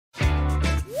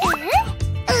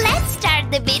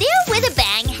the video with a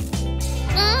bang.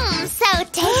 Mmm, so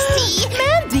tasty.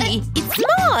 Mendy, it's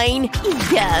mine.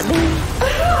 Yummy.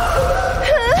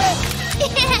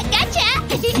 Gotcha.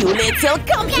 You little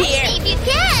come Catch here. me if you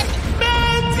can.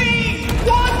 Mendy!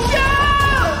 Watch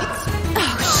out!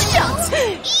 Oh, shut.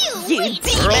 You wait.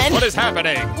 demon. Girls, what is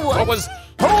happening? What?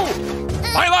 Oh!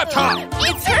 My laptop!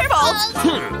 It's her fault.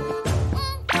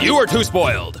 You are too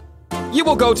spoiled. You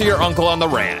will go to your uncle on the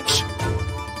ranch.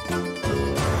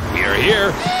 We're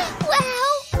here.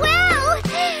 Wow.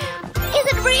 Is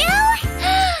it real?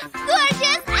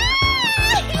 Gorgeous.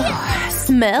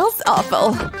 Smells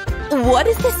awful. What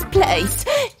is this place?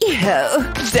 Ew,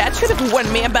 that should have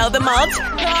warned me about the mold.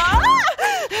 Ah!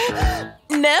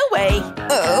 No way.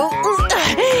 Oh.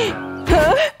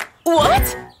 Huh?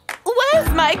 What? Where's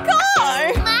my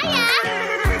car? Maya!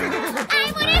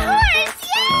 I'm on a horse!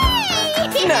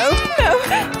 Yay! No,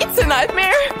 it's a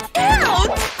nightmare.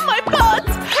 Ouch! My butt!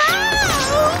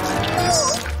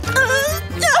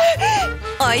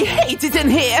 I hate it in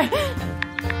here.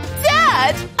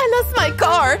 Dad, I lost my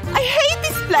car. I hate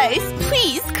this place.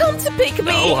 Please come to pick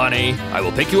me. No, honey. I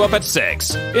will pick you up at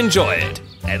 6. Enjoy it.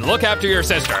 And look after your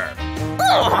sister.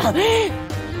 Ugh.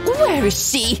 Where is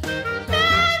she?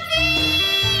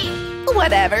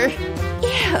 Whatever.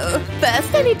 Ew.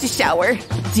 First, I need to shower.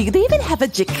 Do they even have a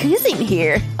jacuzzi in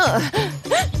here?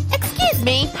 Excuse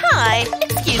me. Hi.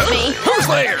 Excuse me. Who's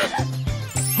there?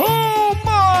 Oh,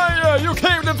 Maya! You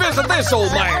came to visit this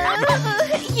old man.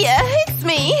 Yeah, it's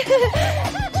me.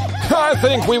 I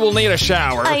think we will need a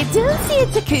shower. I don't see a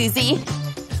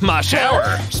jacuzzi. My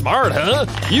shower. Smart, huh?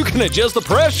 You can adjust the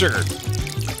pressure.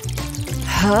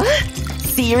 Huh?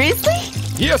 Seriously?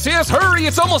 Yes, hurry.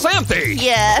 It's almost empty.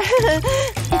 Yeah.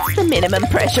 It's the minimum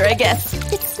pressure, I guess.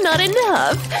 It's not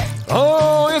enough.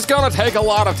 Oh, it's gonna take a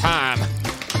lot of time.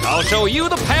 I'll show you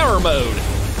the power mode.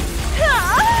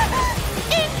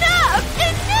 Enough!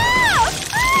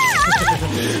 Ah!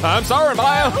 I'm sorry,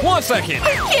 Maya. 1 second.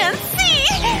 I can't see!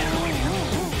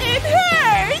 It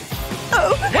hurts!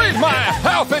 Oh, Wait, Maya.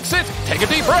 I'll fix it. Take a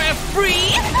deep breath.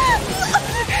 breathe!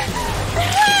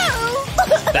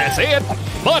 Help! That's it.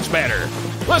 Much better.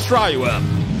 Let's try you up.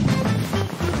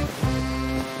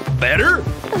 Better?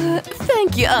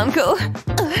 Thank you, Uncle. Help!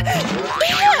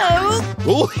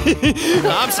 Oh,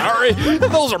 I'm sorry.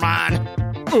 Those are mine.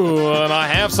 And I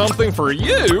have something for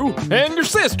you and your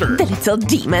sister. The little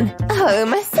demon. Oh,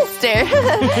 my sister.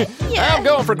 Yeah. I'm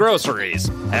going for groceries.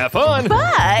 Have fun.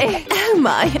 Bye. Oh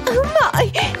my.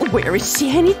 Where is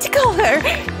she? I need to call her.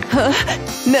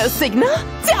 No signal?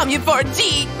 Damn you,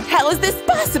 4G. How is this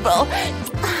possible?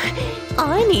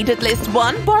 I need at least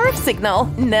 1 bar of signal.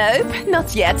 Nope,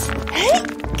 not yet.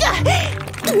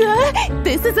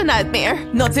 This is a nightmare.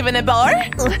 Not even a bar?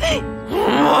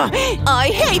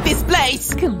 I hate this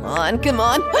place. Come on.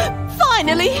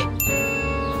 Finally.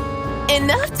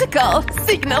 Enough to call.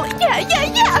 Signal. Yeah.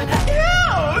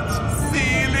 Ouch!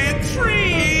 Silly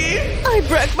tree! I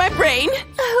broke my brain.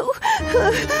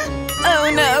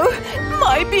 Oh no.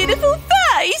 My beautiful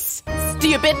face.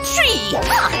 Stupid tree.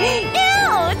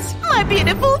 Ouch! My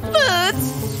beautiful foot.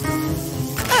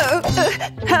 Oh,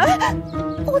 huh?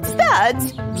 What's that?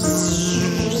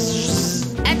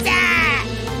 Attack!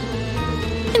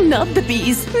 Not the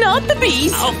bees.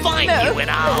 I'll find you and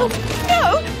I'll...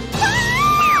 No.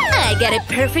 I got a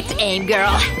perfect aim,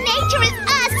 girl. Nature is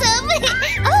awesome!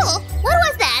 Oh, what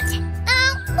was that?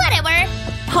 Whatever.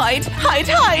 Hide.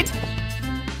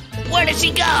 Where did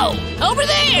she go? Over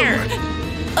there!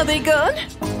 Are they gone?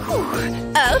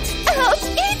 Whew. Ouch,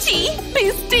 itchy.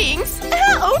 This stings.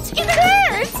 Ouch, it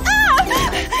hurts.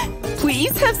 Ah!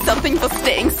 Please have something for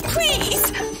stings,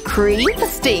 please. Cream for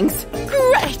stings.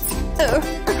 Great. Come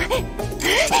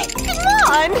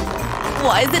on.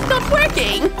 Why is it not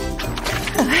working?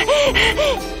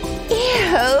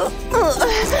 Ew.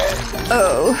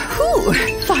 Oh, whew.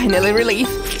 Finally relief.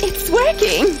 It's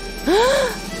working.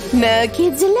 No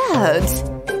kids allowed.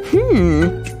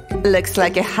 Looks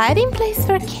like a hiding place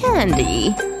for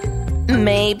candy.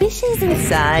 Maybe she's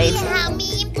inside.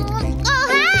 Yummy. Oh,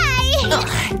 hi! Oh,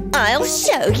 I'll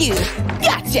show you.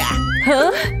 Gotcha!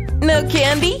 Huh? No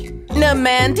candy? No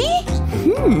Mandy?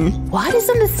 What is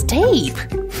on this tape?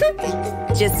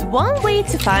 Just one way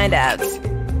to find out.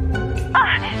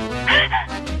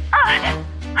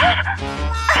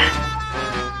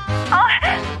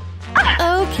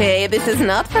 Okay, this is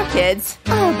not for kids.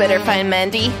 I'll better find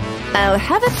Mandy. I'll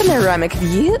have a panoramic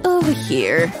view over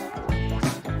here.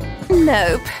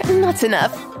 Nope, not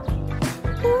enough.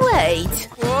 Wait.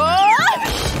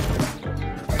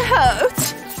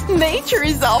 Ouch! Nature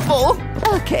is awful.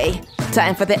 Okay,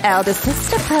 time for the elder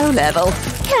sister pro level.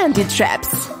 Candy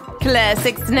traps.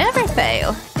 Classics never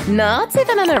fail. Not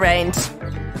even on a range.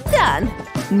 Done.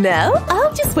 Now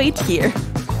I'll just wait here.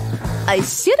 I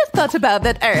should have thought about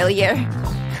that earlier.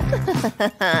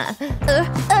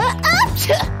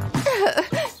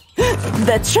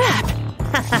 The trap.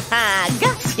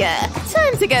 Gotcha.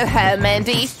 Time to go home,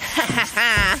 Mendy.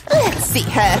 Let's see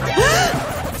her.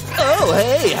 Oh,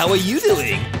 hey, how are you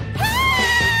doing?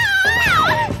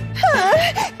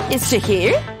 Is she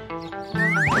here?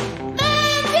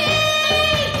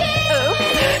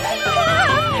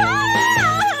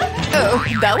 Oh,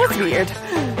 that was weird.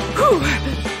 Whew.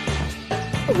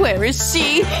 Where is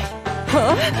she?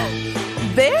 Huh?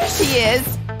 There she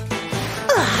is.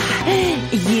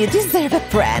 You deserve a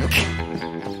prank.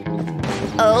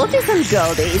 Oldies and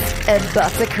goldies, a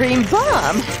buttercream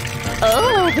bomb.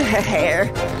 All over her hair.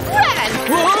 Prank!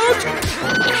 What?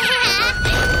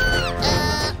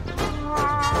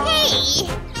 Hey!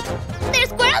 There's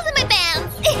squirrels in my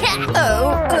pants!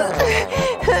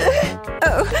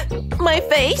 Oh, my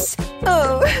face?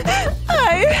 Oh,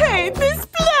 I hate this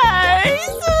place!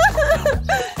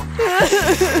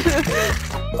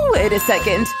 Wait a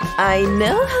second. I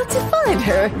know how to find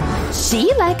her.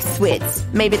 She likes sweets.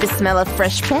 Maybe the smell of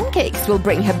fresh pancakes will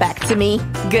bring her back to me.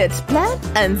 Good plan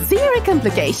and zero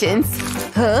complications.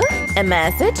 Huh? A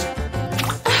message?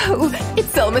 Oh,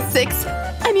 it's almost 6.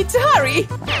 I need to hurry.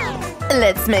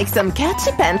 Let's make some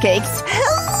catchy pancakes.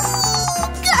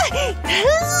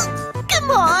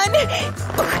 Come on.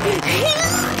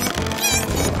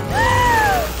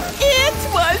 It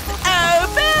was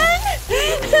open.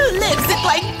 Who lives it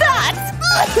like that?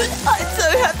 I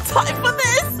don't have time for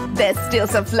this. There's still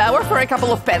some flour for a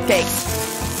couple of pancakes.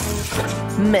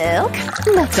 Milk?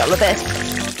 Not all of it.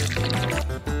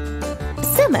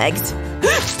 Some eggs.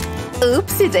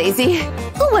 Oopsie daisy.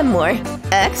 One more.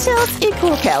 Eggshells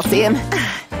equal calcium.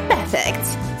 Perfect.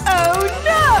 Oh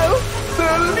no!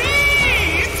 Delete!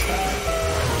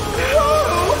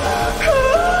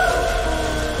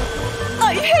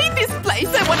 I hate this place.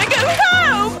 I want to go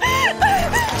home.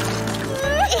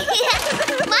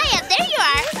 Maya, there you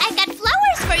are! I got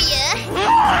flowers for you!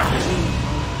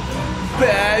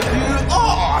 There you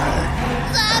are!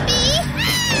 Zombie!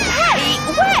 Hey,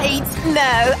 wait!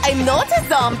 No, I'm not a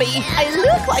zombie. I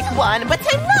look like one, but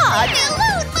I'm not.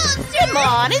 Hello, monster! Come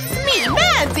on, it's me,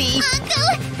 Mandy.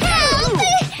 Uncle, help!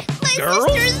 My Girl?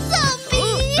 sister's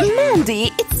zombie! Mandy,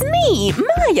 it's me,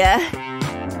 Maya.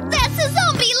 That's a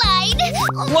zombie line!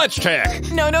 Let's check.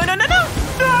 No. No,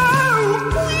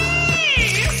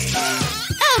 please!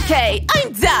 Okay,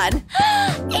 I'm done.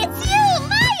 It's you,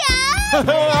 Maya!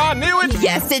 I knew it.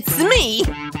 Yes, it's me.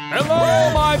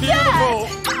 Hello, my beautiful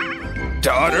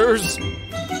daughters.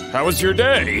 How was your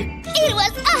day? It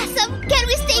was awesome! Can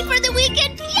we stay for the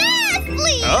weekend? Yes,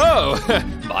 please! Oh,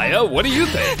 Maya, what do you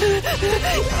think?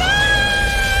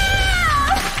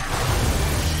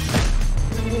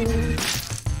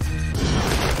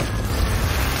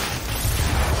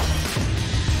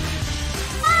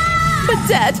 But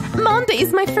Dad, Monday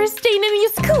is my first day in a new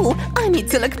school. I need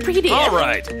to look pretty. All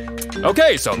right.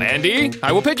 Okay, so Mandy,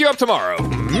 I will pick you up tomorrow.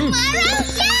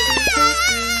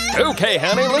 Okay,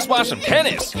 honey, let's watch some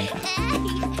tennis.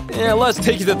 Yeah, let's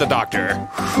take you to the doctor.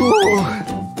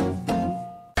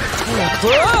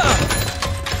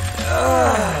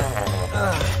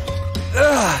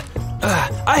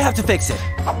 I have to fix it.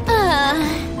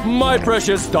 My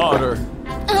precious daughter.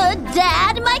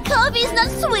 Dad, my coffee's not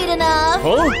sweet enough.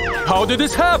 Huh? How did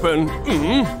this happen?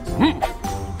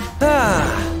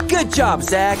 Good job,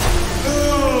 Zach.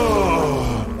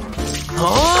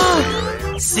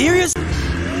 Huh? Serious?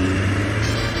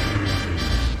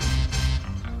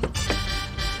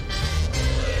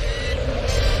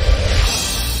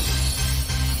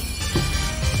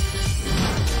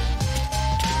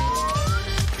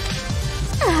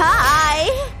 Hi!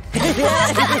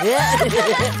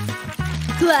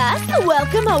 Class,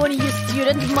 welcome our new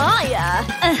student, Maya.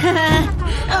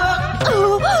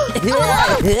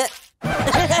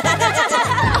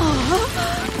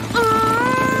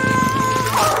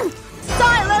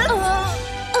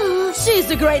 Silence!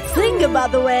 She's a great singer, by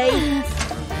the way.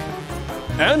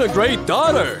 And a great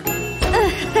daughter.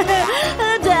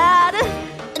 Dad.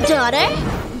 Daughter?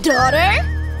 Daughter?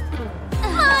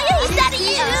 Maya, is that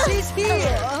you? She's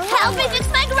here. Help me fix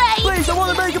my grades. Please, I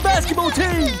want to make a basketball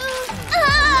team.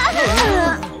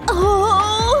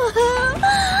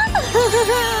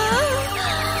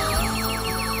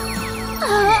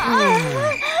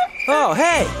 Oh,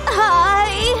 hey. Hi.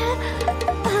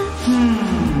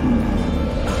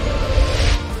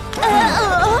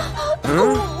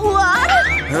 What?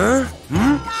 Huh?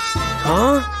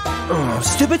 Huh? Oh,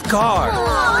 stupid car.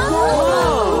 Whoa.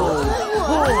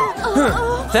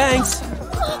 thanks.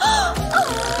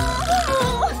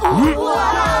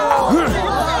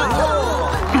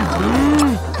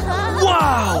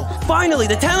 Wow! Finally,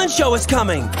 the talent show is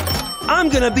coming. I'm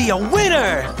gonna be a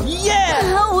winner.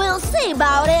 Yeah! We'll see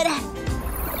about it.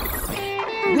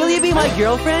 Will you be my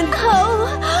girlfriend? Oh.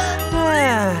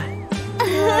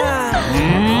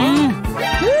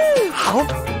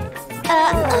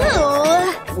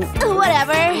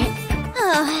 Whatever.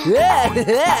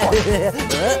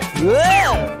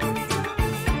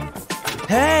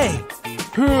 Hey!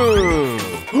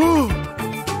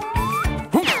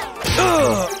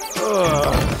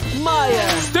 Maya!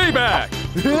 Stay back!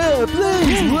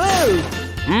 Please, whoa!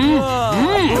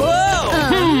 Whoa!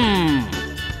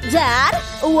 Dad,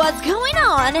 what's going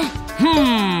on?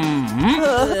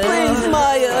 Please,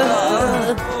 Maya!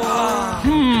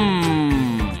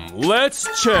 Let's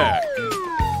check.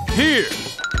 Here.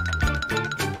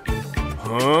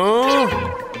 Huh?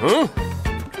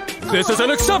 This is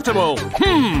unacceptable.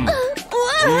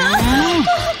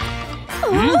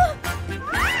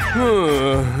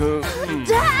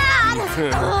 Dad!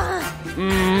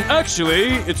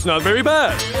 Actually, it's not very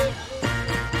bad.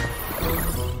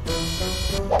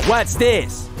 What's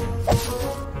this?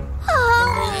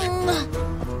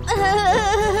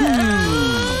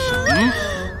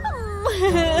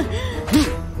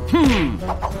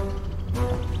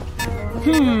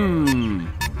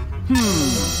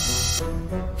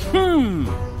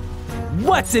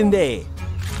 What's in there?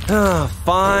 Oh,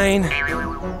 fine.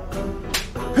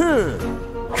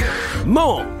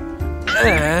 More.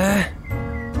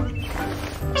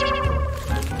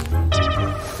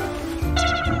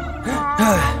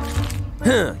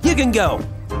 You can go.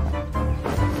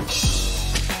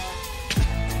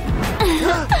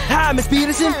 Hi, Miss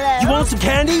Peterson. Hello. You want some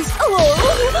candies?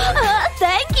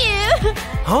 Thank you.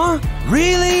 Huh?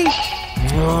 Really?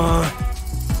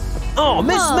 Oh,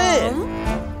 Miss Smith.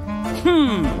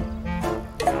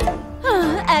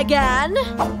 Again?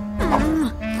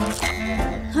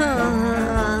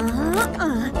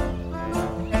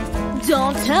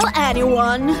 Don't tell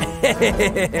anyone.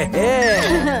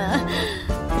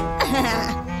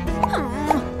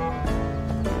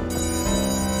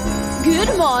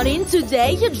 Good morning.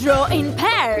 Today you draw in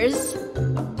pairs.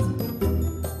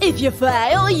 If you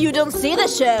fail, you don't see the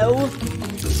show.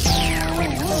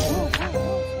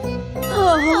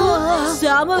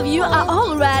 Some of you are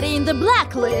already in the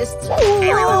blacklist.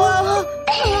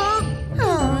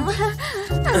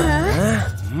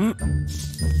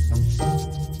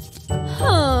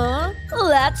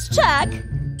 Let's check.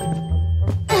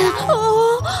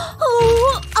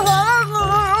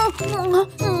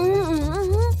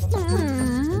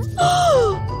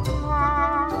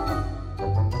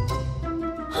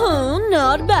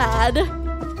 Not bad.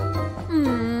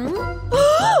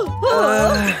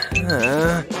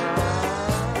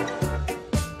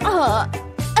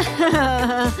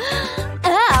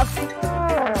 F.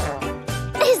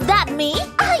 Is that me?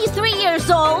 Are you 3 years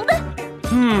old?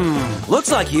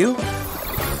 Looks like you.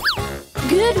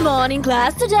 Good morning,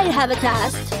 class. Today I have a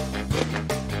test.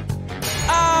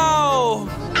 Ow!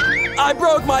 I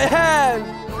broke my hand.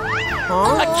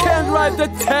 I can't write the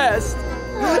test.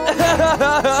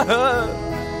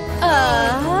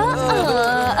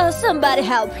 Somebody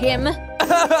help him.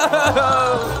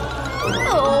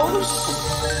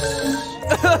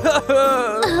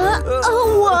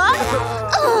 What?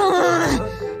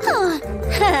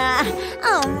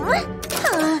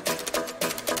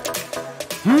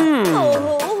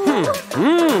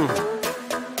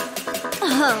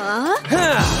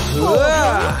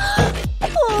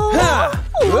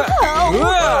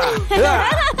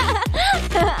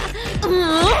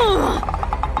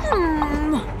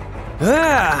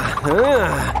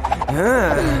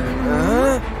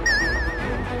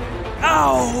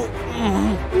 Ow!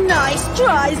 Nice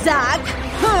try, Zach.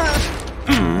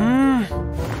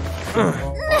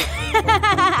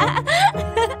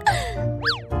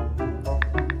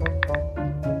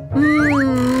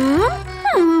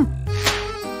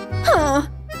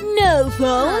 No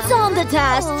phones on the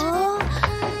test.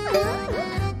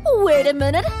 Wait a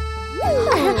minute.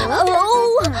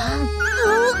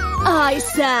 I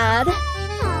said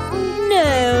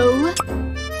no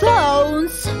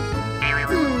phones.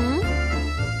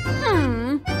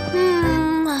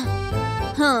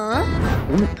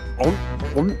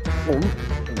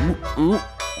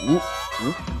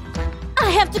 I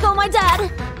have to call my dad.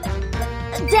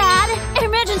 Dad,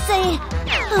 emergency.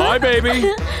 Hi,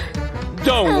 baby.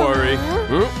 Don't worry.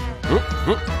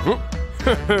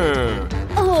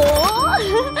 Oh,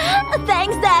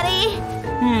 thanks, Daddy.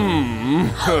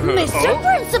 Mr.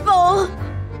 Principal.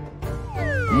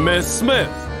 Miss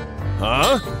Smith,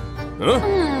 Huh? Huh?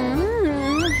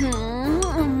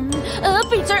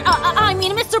 Peter, I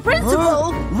mean Mr.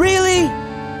 Principal. Really?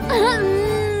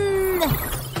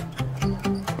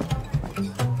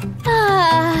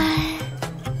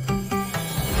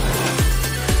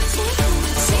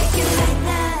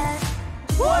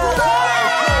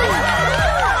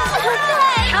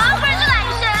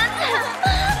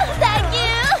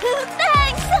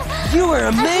 You were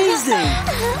amazing!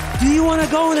 Do you want to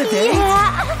go on a date?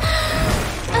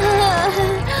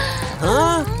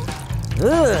 Huh?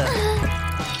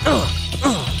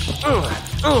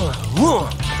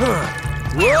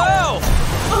 Whoa!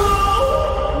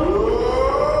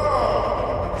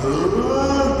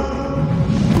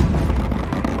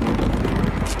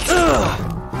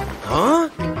 Huh?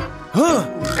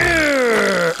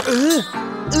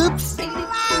 Oops!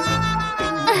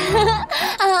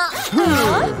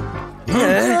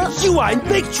 You are in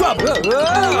big trouble!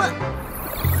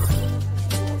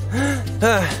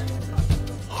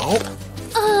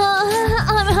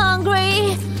 I'm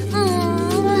hungry.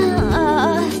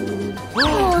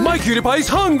 My cutie pie is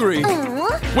hungry.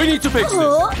 We need to fix this.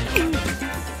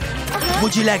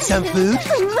 Would you like some food?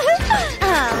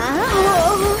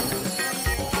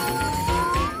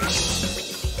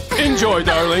 Enjoy,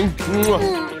 darling.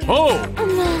 Oh!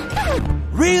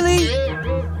 Really?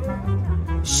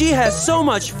 She has so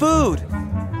much food.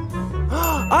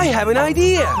 I have an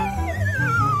idea.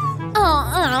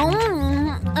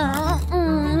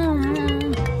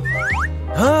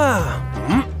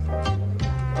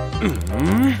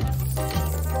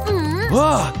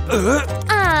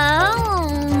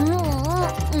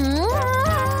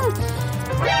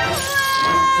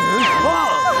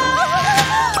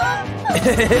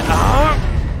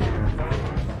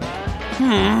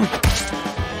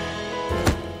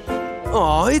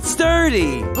 Oh, it's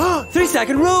dirty.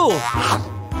 3-second rule.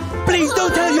 Please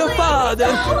don't tell your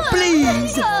father.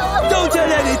 Please. Don't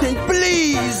tell anything,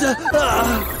 please.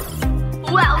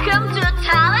 Welcome to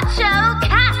talent show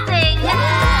casting.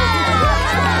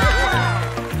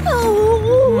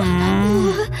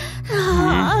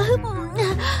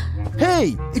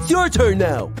 Hey, it's your turn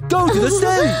now. Go to the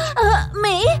stage.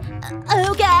 Me?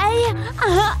 Okay.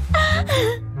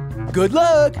 Good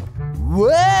luck.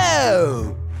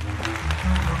 Whoa.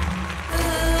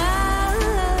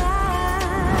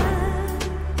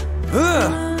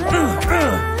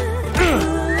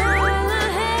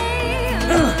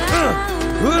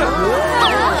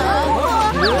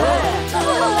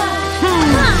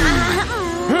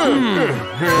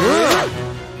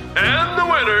 And the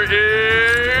winner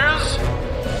is...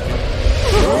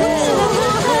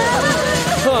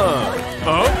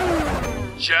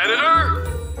 Janitor?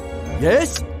 Yes?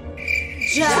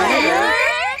 Janitor?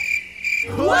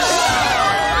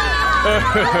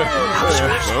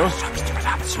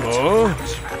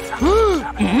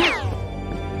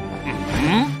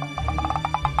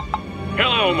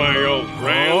 Hello, my old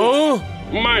friend.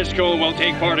 My school will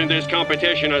take part in this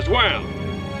competition as well.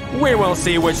 We will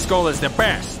see which school is the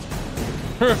best.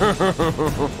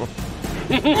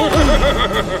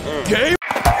 Game?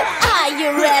 Are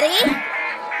you ready?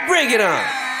 Bring it on.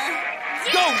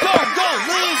 Go, go, go,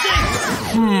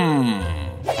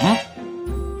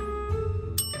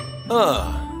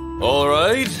 All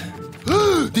right.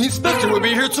 The inspector will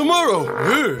be here tomorrow.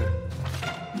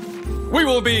 We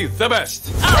will be the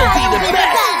best. I'll be the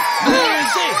best.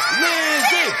 Lizzie,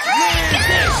 Lizzie,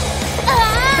 Lizzie.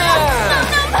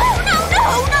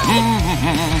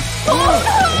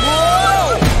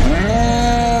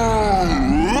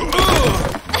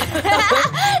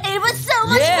 It was so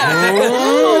much fun.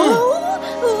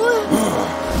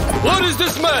 What is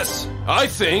this mess? I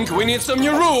think we need some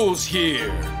new rules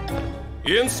here.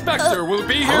 The inspector will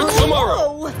be here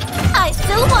tomorrow. I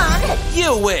still won.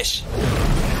 You wish.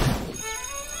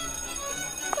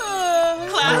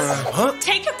 Class,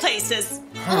 take your places.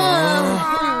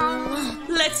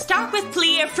 Let's start with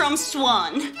Clea from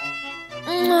Swan.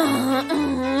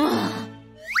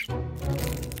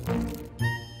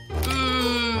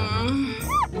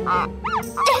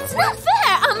 It's not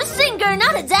fair. I'm a singer,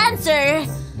 not a dancer.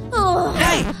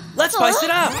 Hey, let's spice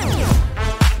it up.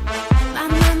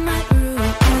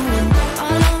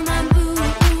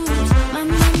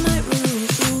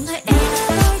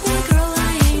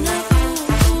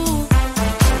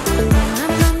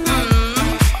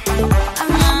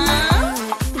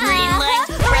 Green light,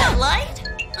 red light.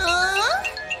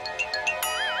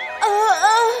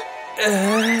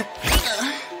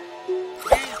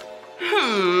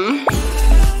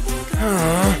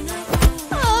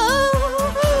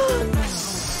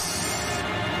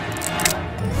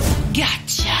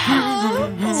 Gotcha.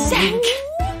 Zank.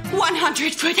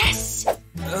 100 for this.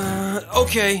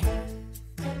 Okay.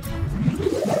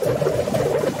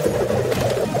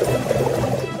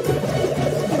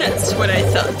 That's what I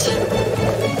thought.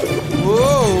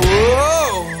 Whoa,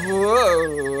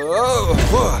 whoa, whoa,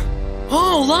 whoa.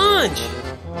 Oh, lunch!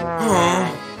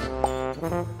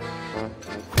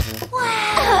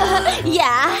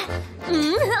 Yeah.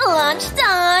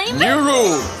 Lunchtime. New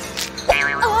rule.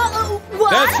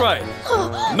 What? That's right.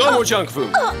 No more junk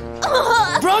food.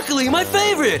 Broccoli, my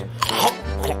favorite!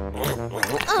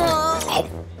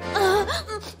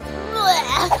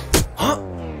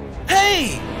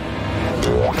 Hey!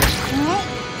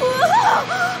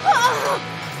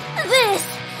 This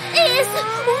is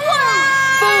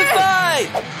Food fight!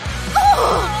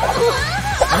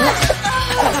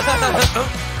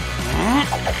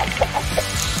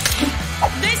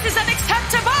 This is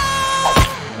unacceptable!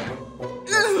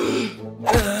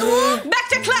 Back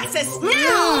to classes,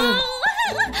 now!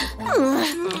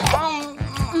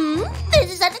 This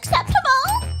is unacceptable.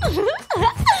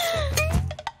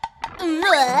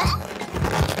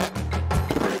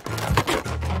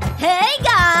 Hey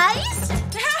guys!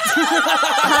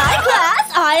 Hi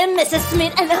class, I am Mrs.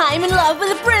 Smith and I'm in love with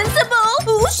the principal.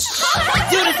 Oosh.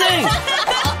 Do the thing!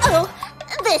 Oh,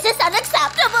 this is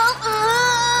unacceptable.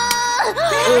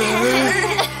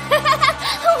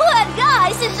 What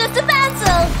guys? It's just a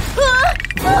pencil.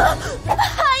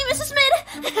 Hi, Mrs. Smith.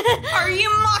 Are you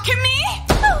mocking me?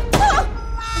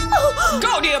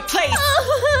 Go to your place!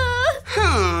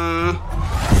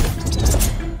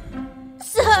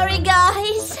 Sorry,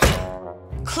 guys.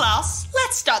 Class,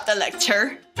 let's start the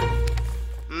lecture. Page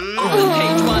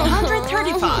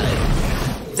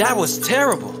 135. That was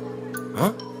terrible.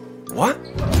 Huh? What?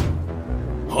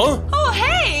 Huh? Oh,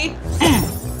 hey!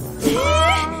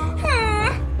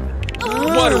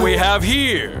 What do we have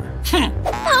here?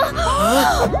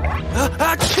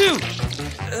 Achoo!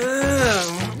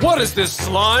 What is this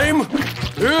slime?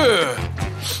 Ugh.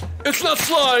 It's not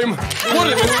slime. What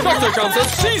if Inspector comes and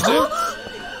sees it?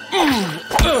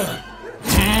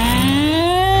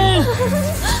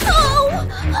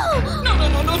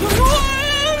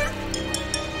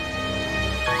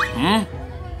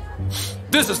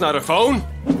 This is not a phone.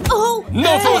 Oh,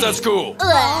 No phones at school.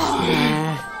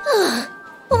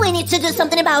 We need to do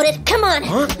something about it. Come on.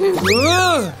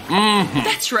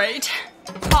 That's right.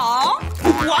 Aw,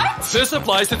 what? This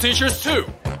applies to teachers too.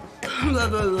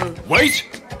 Wait.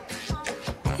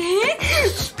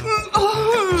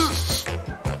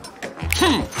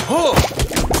 Oh.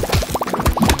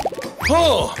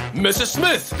 Oh, Mrs.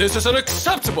 Smith, this is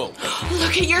unacceptable.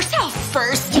 Look at yourself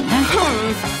first.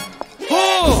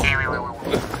 Oh.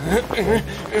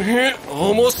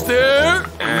 Almost there.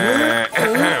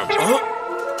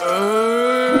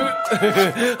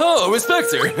 Oh,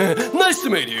 Inspector. Nice to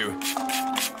meet you.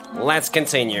 Let's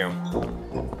continue.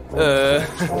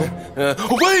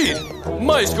 Wait!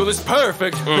 My school is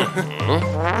perfect.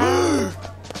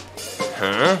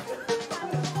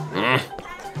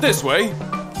 This way.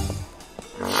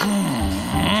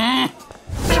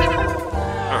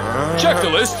 Check the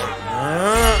list.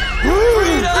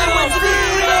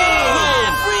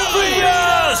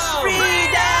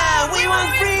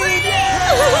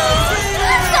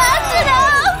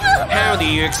 How do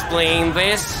you explain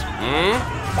this?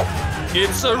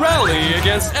 It's a rally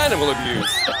against animal abuse.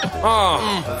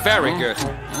 Oh, very good.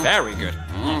 Very good.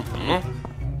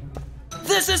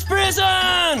 This is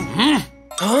prison!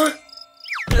 Huh?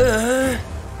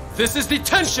 This is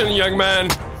detention, young man.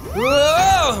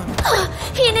 Whoa!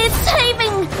 He needs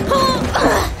saving.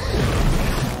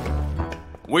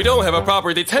 We don't have a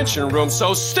proper detention room,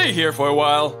 so stay here for a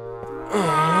while.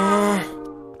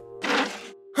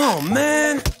 Oh,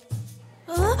 man!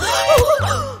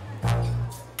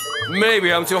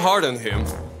 Maybe I'm too hard on him.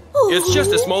 It's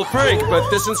just a small prank, but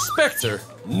this inspector,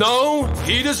 no,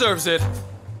 he deserves it.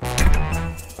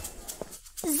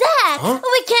 Zach,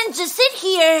 we can't just sit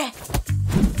here.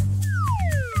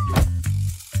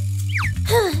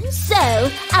 So,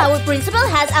 our principal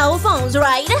has our phones,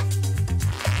 right?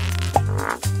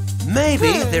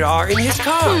 Maybe they are in his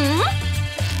car.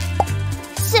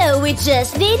 So we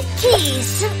just need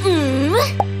keys.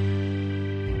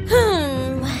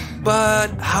 But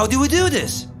how do we do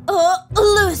this?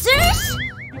 Losers?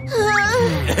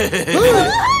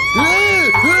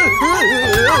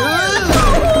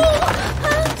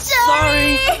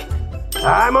 Sorry.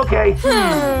 I'm okay.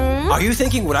 Are you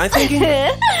thinking what I'm thinking?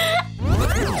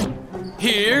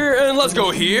 Here, and let's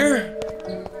go here.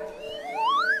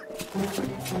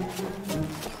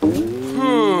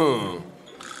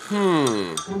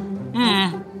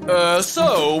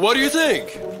 So, what do you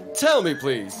think? Tell me,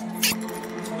 please.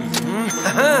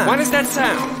 What is that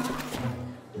sound?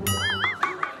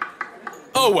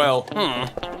 Oh well.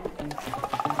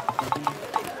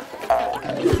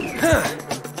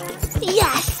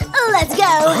 Yes, let's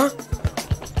go.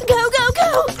 Go, go,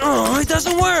 go. Oh, it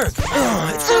doesn't work.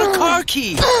 Oh, it's not a car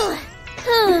key.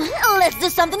 Let's do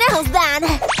something else then.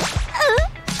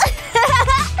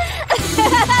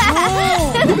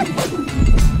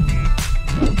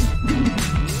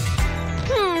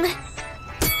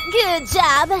 Good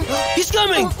job. He's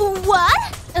coming. What?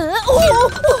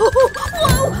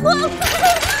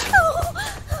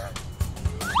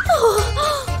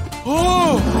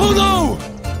 Oh no!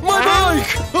 My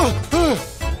bike!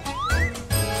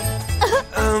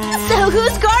 So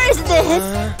whose car is this?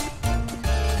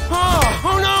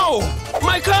 Oh no!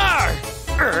 My car!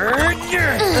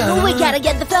 We gotta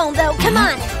get the phone though. Come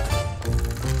on.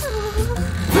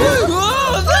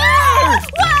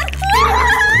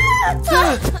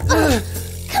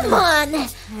 Come on.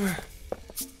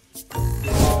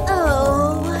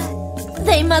 Oh,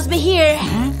 they must be here.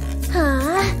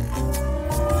 Huh?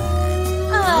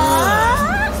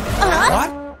 What?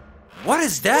 What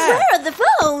is that? Where are the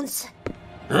phones?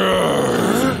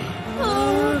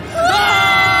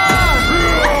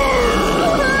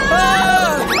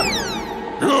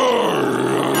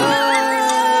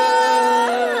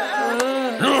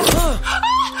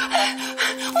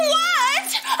 What?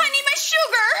 I need my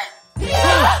sugar.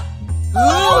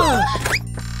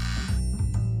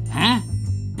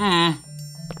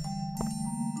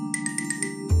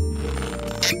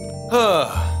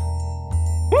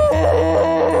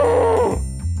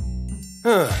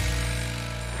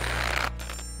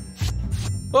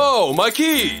 Oh, my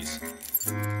keys!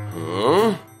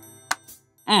 Huh?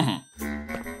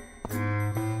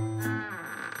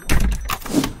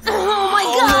 Oh my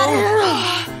God!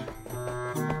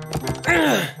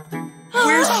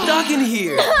 We're stuck in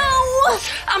here.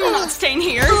 I'm not staying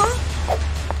here.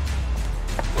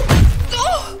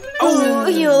 Oh,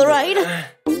 you alright?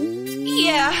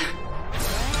 Yeah.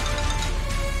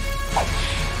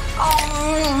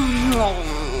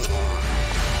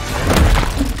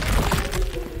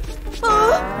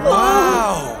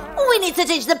 Wow. We need to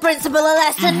teach the principal a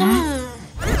lesson.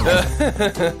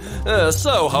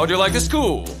 So, how'd you like the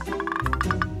school?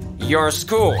 Your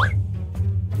school.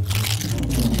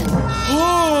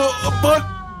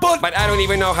 But I don't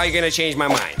even know how you're gonna change my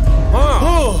mind.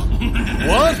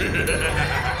 What?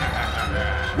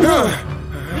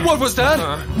 What was that?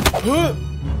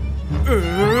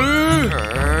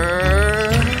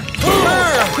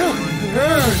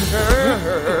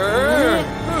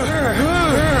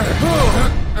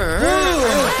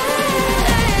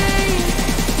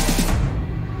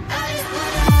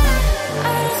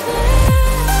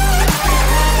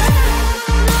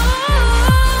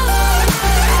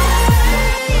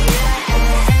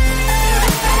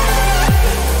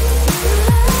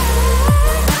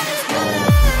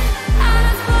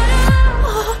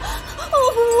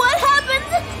 What happened?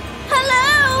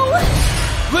 Hello?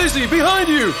 Lizzie, behind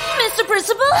you! Mr.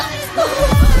 Principal?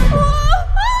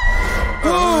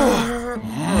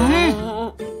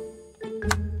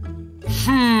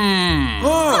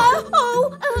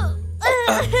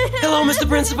 Hello, Mr.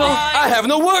 Principal. I have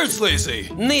no words, Lizzie!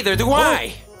 Neither do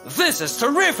I. This is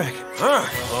terrific.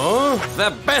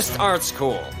 The best art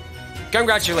school.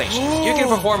 Congratulations. You can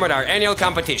perform at our annual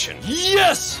competition.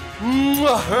 Yes!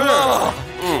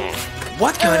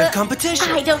 What kind of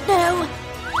competition? I don't know.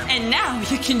 And now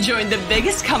you can join the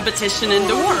biggest competition in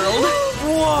the world.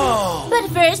 Whoa. But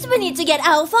first, we need to get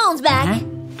our phones back.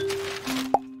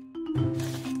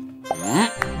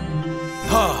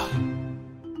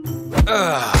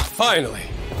 Finally.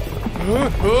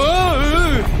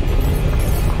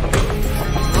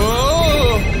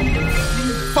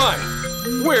 Fine.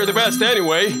 We're the best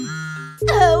anyway.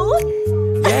 Oh.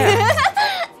 Yeah.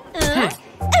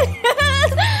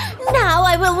 Now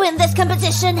I will win this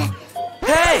competition.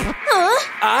 Hey, Huh?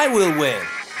 I will win.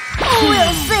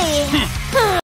 We'll see.